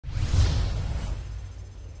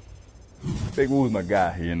Big Woo's my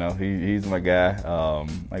guy, you know. He's my guy.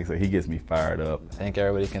 Like I said, he gets me fired up. I think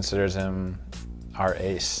everybody considers him our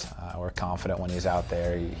ace. We're confident when he's out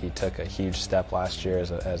there. He took a huge step last year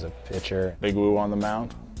as a pitcher. Big Woo on the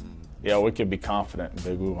mound. Yeah, we could be confident in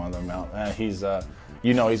Big Woo on the mound. He's going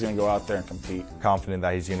to go out there and compete. Confident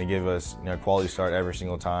that he's going to give us a quality start every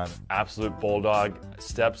single time. Absolute bulldog,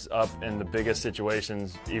 steps up in the biggest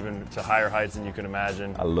situations, even to higher heights than you can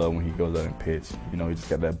imagine. I love when he goes out and pitch. You know, he just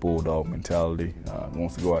got that bulldog mentality.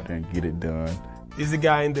 Wants to go out there and get it done. He's the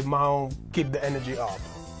guy in the mound, keep the energy up.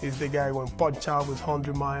 He's the guy when punch out with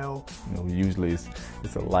 100 mile. You know, usually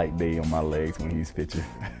it's a light day on my legs when he's pitching.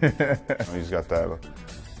 He's got that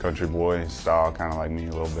country boy style, kind of like me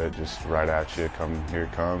a little bit, just right at you, here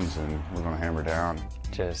it comes, and we're going to hammer down.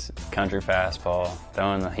 Just country fastball,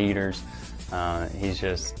 throwing the heaters.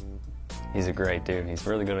 He's a great dude. He's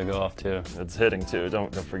really good to go off too. It's hitting too.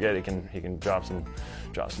 Don't forget he can drop some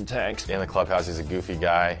tanks. In the clubhouse, he's a goofy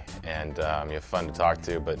guy and he's fun to talk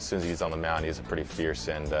to. But as soon as he's on the mound, he's a pretty fierce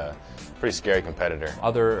and pretty scary competitor.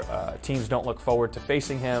 Other teams don't look forward to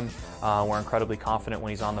facing him. We're incredibly confident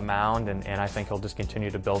when he's on the mound, and I think he'll just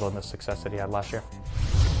continue to build on the success that he had last year.